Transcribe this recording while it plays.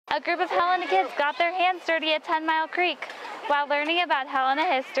A group of Helena kids got their hands dirty at 10 Mile Creek while learning about Helena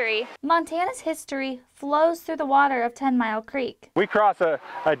history. Montana's history flows through the water of 10 Mile Creek. We cross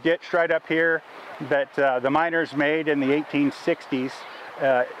a ditch right up here that the miners made in the 1860s.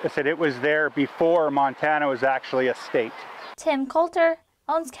 Said it was there before Montana was actually a state. Tim Coulter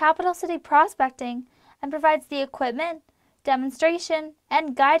owns Capital City Prospecting and provides the equipment, demonstration,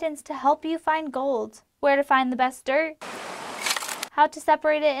 and guidance to help you find gold. Where to find the best dirt, how to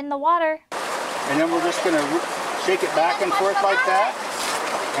separate it in the water. And then we're just going to shake it back and forth like that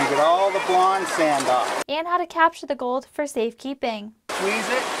and get all the blonde sand off. And how to capture the gold for safekeeping. Squeeze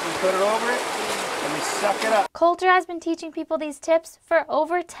it and put it over it and we suck it up. Coulter has been teaching people these tips for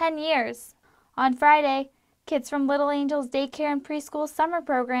over 10 years. On Friday, kids from Little Angels Daycare and Preschool Summer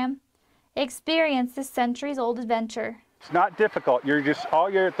Program experienced this centuries-old adventure. It's not difficult.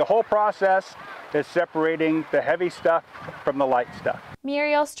 The whole process is separating the heavy stuff from the light stuff.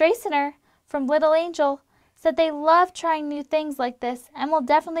 Muriel Strassener from Little Angel said they love trying new things like this and will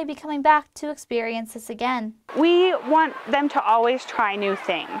definitely be coming back to experience this again. We want them to always try new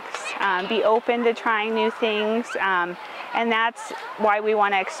things, be open to trying new things, and that's why we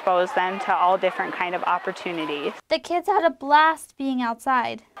want to expose them to all different kind of opportunities. The kids had a blast being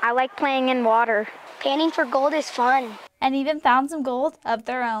outside. I like playing in water. Panning for gold is fun. And even found some gold of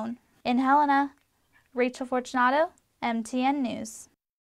their own. In Helena, Rachel Fortunato, MTN News.